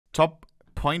top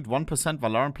 0.1%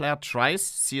 Valorant player tries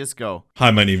CSGO. Hi,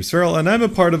 my name's Feral, and I'm a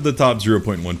part of the top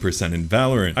 0.1% in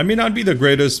Valorant. I may not be the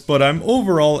greatest, but I'm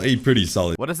overall a pretty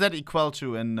solid What does that equal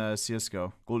to in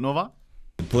CSGO? Gold Nova?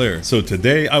 player. So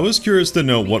today, I was curious to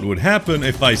know what would happen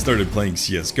if I started playing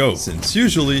CSGO, since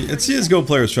usually it's CSGO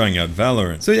players trying out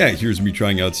Valorant. So yeah, here's me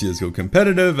trying out CSGO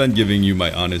competitive and giving you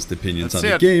my honest opinions on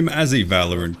the game as a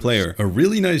Valorant player. A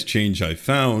really nice change I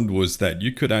found was that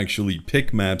you could actually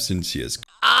pick maps in CSGO.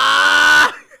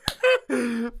 Ah!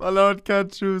 Valorant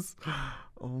can't choose.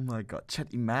 Oh my god.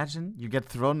 Chat, imagine you get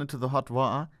thrown into the hot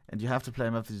water and you have to play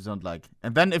a map that you don't like.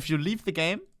 And then if you leave the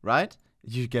game, right,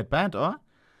 you get banned, or?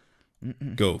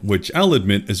 Go, which I'll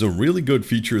admit is a really good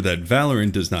feature that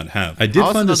Valorant does not have. I did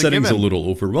find the settings a little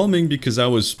overwhelming because I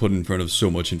was put in front of so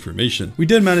much information. We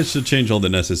did manage to change all the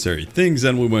necessary things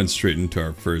and we went straight into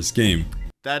our first game.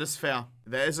 That is fair.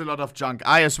 There is a lot of junk.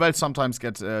 I as well sometimes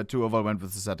get too overwhelmed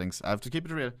with the settings. I have to keep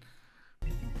it real.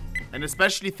 And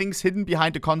especially things hidden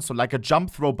behind the console, like a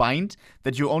jump throw bind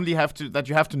that you only have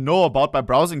to know about by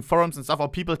browsing forums and stuff, or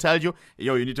people tell you,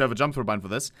 yo, you need to have a jump throw bind for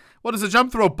this. What is a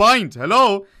jump throw bind?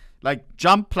 Hello? Like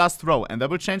jump plus throw, and that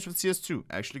will change with CS2.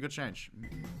 Actually, good change.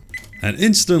 And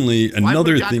instantly,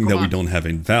 another thing that we don't have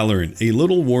in Valorant, a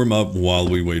little warm up while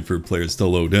we wait for players to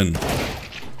load in.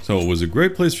 So it was a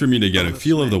great place for me to get a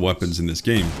feel of the weapons in this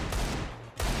game.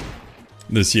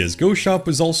 The CSGO shop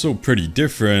was also pretty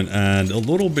different and a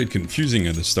little bit confusing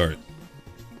at the start.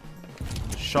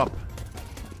 Shop.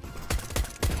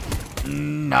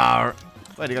 No.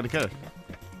 Wait, you got a kill.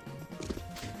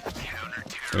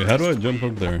 Wait, how do I jump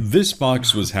up there? This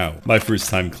box was how. My first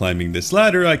time climbing this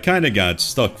ladder, I kinda got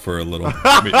stuck for a little. Wait,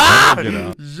 how do I get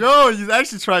out? Yo, he's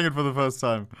actually trying it for the first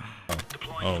time.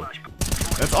 Oh.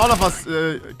 That's all of us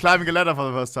climbing a ladder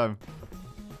for the first time.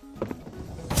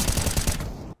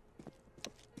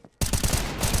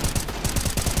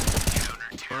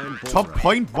 Top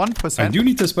 0.1%. I do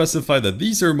need to specify that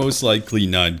these are most likely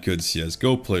not good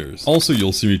CSGO players. Also,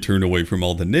 you'll see me turn away from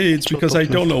all the nades because I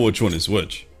don't know which one is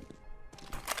which.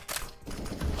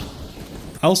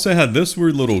 I also had this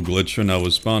weird little glitch when I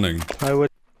was spawning.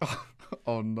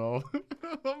 Oh no.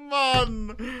 Come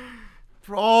on.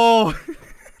 Bro.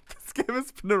 This game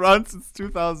has been around since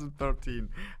 2013.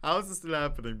 How is this still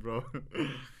happening, bro?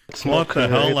 What the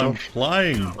hell? I'm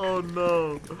flying. Oh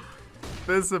no.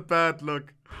 This is a bad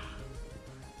look.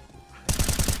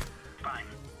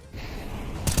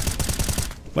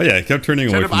 But yeah, I kept turning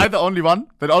away from Am I the only one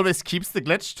that always keeps the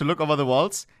glitch to look over the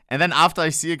walls? And then after I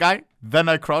see a guy, then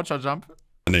I crouch or jump?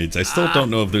 nades. I still don't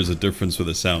know if there's a difference with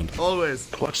the sound. Always.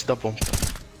 Watch the bomb.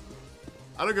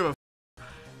 I don't give a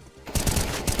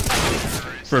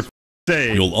For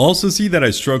say. You'll also see that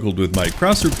I struggled with my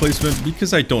crosser placement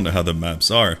because I don't know how the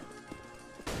maps are.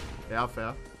 Yeah,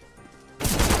 fair.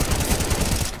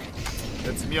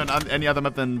 That's me on any other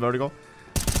map than Vertigo.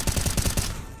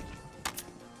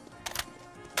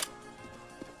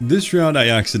 This round I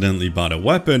accidentally bought a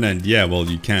weapon and yeah, well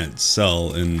you can't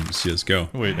sell in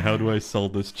CSGO. Wait, how do I sell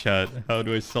this, chat? How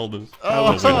do I sell this?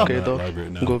 Oh, okay, though.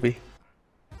 Go B.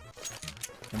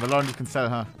 In Valorant you can sell,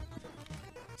 huh?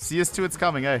 CS2 it's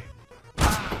coming, eh?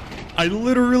 I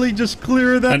literally just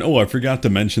cleared that. And oh, I forgot to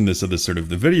mention this at the start of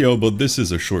the video, but this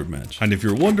is a short match. And if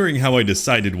you're wondering how I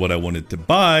decided what I wanted to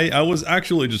buy, I was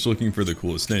actually just looking for the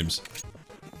coolest names.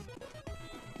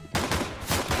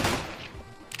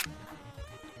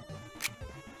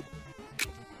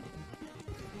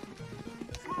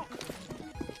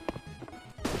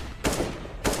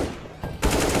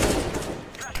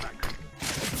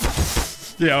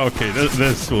 Yeah, okay,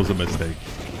 this was a mistake.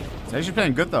 It's actually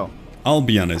playing good though. I'll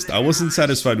be honest, I wasn't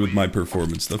satisfied with my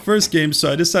performance the first game,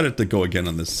 so I decided to go again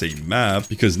on the same map,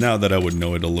 because now that I would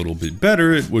know it a little bit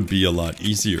better, it would be a lot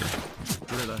easier.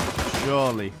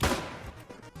 Surely.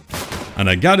 And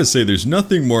I gotta say, there's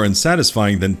nothing more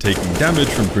unsatisfying than taking damage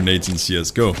from grenades in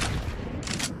CSGO.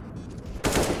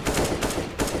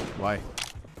 Why?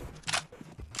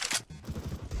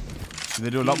 Do they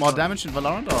do a lot more damage in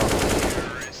Valorant or?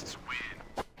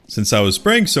 Since I was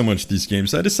spraying so much these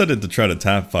games, I decided to try to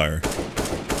tap fire.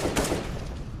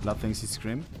 Blood thinks he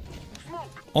scream.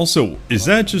 Also, is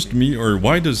that just me, or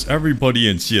why does everybody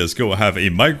in CSGO have a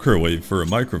microwave for a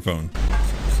microphone?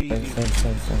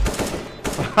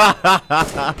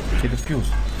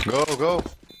 Go, go.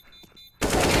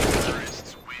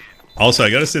 Also,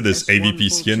 I gotta say this AVP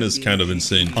skin is kind of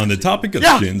insane. On the topic of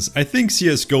skins, I think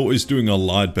CSGO is doing a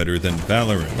lot better than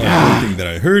Valorant. One thing that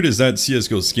I heard is that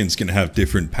CSGO skins can have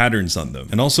different patterns on them.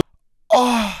 And also...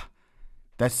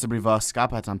 That's the reverse scar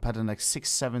pattern like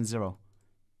 670.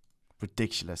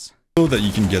 Ridiculous. so that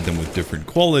you can get them with different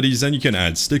qualities and you can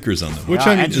add stickers on them, which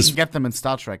yeah, I mean and you is can get them in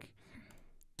Star Trek.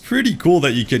 pretty cool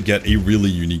that you could get a really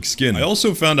unique skin. I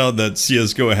also found out that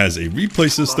CSGO has a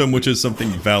replay system, which is something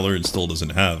Valorant still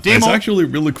doesn't have. And it's actually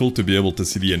really cool to be able to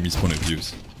see the enemy's point of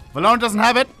views. Valorant doesn't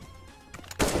have it.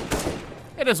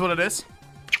 It is what it is.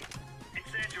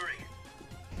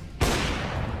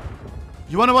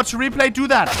 You wanna watch a replay? Do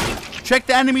that. Check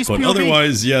the enemy's But POV.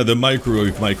 otherwise, yeah, the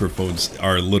microwave microphones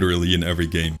are literally in every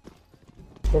game.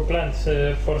 Go plant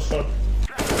for short.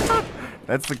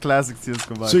 That's the classic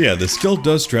CSGO vibe. So yeah, the skill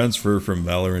does transfer from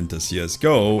Valorant to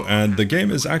CSGO, and the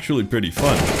game is actually pretty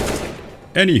fun.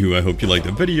 Anywho, I hope you liked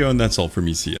the video, and that's all for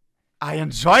me, see ya. I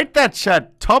enjoyed that,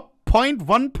 chat. Top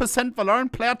 0.1%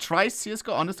 Valorant player tries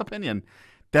CSGO, honest opinion.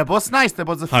 That was nice. That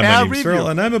was a Hi, fair my name's review. Feral,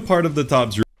 and I'm a part of the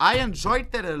top 0. I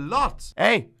enjoyed that a lot.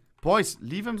 Hey, boys,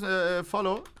 leave him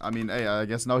follow. I mean, hey, I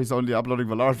guess now he's only uploading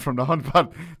Valorant from now on,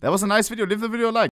 but that was a nice video. Leave the video a like.